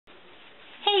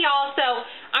so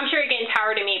I'm sure you're getting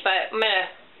tired of me, but I'm going to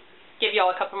give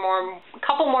y'all a couple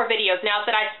more videos now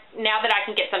that I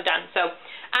can get some done. So,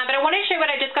 but I wanted to show you what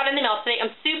I just got in the mail today.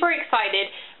 I'm super excited.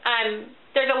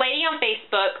 There's a lady on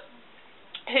Facebook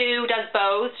who does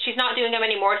bows. She's not doing them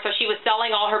anymore, so she was selling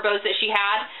all her bows that she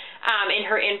had in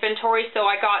her inventory. So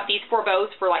I got these 4 bows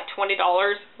for like $20,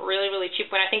 really, really cheap.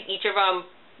 When I think each of them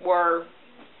were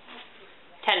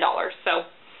 $10. So,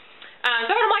 I'm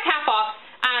like half off.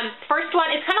 First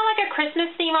one, it's kind of like a Christmas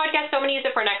theme, I would guess. So I'm going to use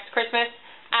it for next Christmas.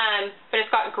 But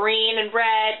it's got green and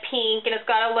red, pink, and it's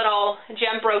got a little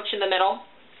gem brooch in the middle.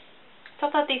 So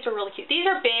I thought these were really cute. These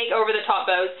are big over-the-top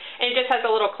bows, and it just has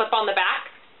a little clip on the back.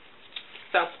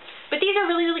 So, but these are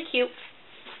really, really cute.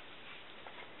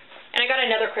 And I got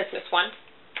another Christmas one.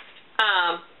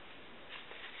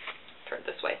 Turn it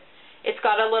this way. It's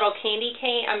got a little candy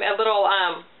cane, a little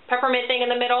peppermint thing in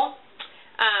the middle,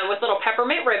 with little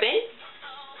peppermint ribbon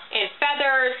and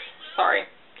feathers. Sorry.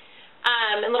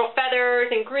 And little feathers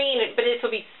and green, but this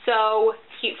will be so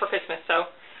cute for Christmas. So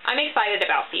I'm excited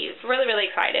about these. Really,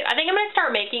 really excited. I think I'm going to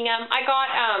start making them. I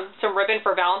got some ribbon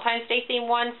for Valentine's Day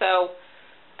theme one, so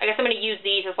I guess I'm going to use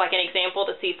these as like an example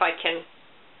to see if I can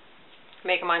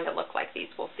make mine that look like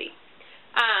these. We'll see.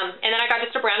 And then I got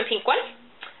just a brown and pink one.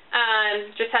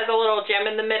 Just has a little gem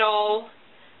in the middle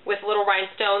with little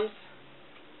rhinestones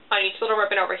on each little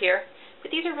ribbon over here.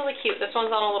 But these are really cute. This one's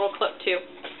on a little clip too.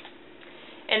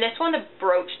 And this one, the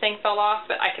brooch thing fell off,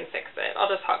 but I can fix it.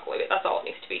 I'll just hot glue it. That's all it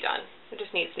needs to be done. It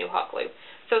just needs new hot glue.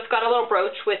 So it's got a little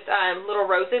brooch with little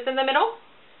roses in the middle.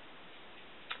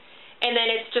 And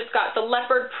then it's just got the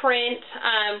leopard print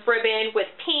ribbon with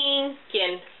pink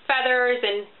and feathers.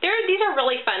 And these are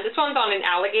really fun. This one's on an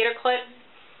alligator clip,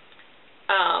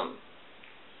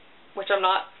 which I'm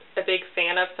not a big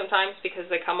fan of sometimes because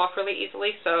they come off really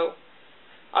easily. So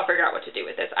I'll figure out what to do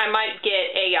with this. I might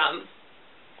get a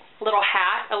little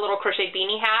hat, a little crochet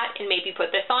beanie hat, and maybe put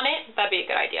this on it. That'd be a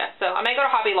good idea. So I might go to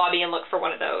Hobby Lobby and look for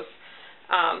one of those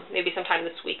maybe sometime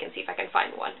this week and see if I can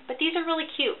find one. But these are really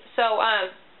cute. So,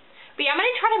 but yeah, I'm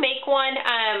going to try to make one.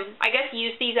 I guess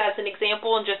use these as an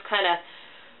example and just kind of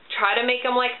try to make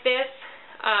them like this.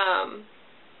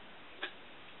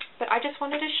 But I just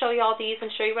wanted to show you all these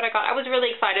and show you what I got. I was really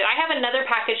excited. I have another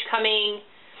package coming,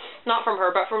 not from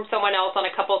her, but from someone else on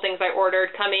a couple of things I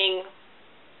ordered coming,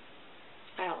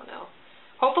 I don't know,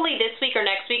 hopefully this week or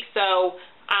next week. So,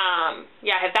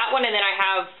 yeah, I have that one, and then I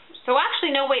have, so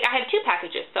actually, no, wait, I have 2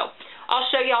 packages. So I'll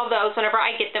show you all those whenever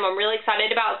I get them. I'm really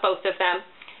excited about both of them.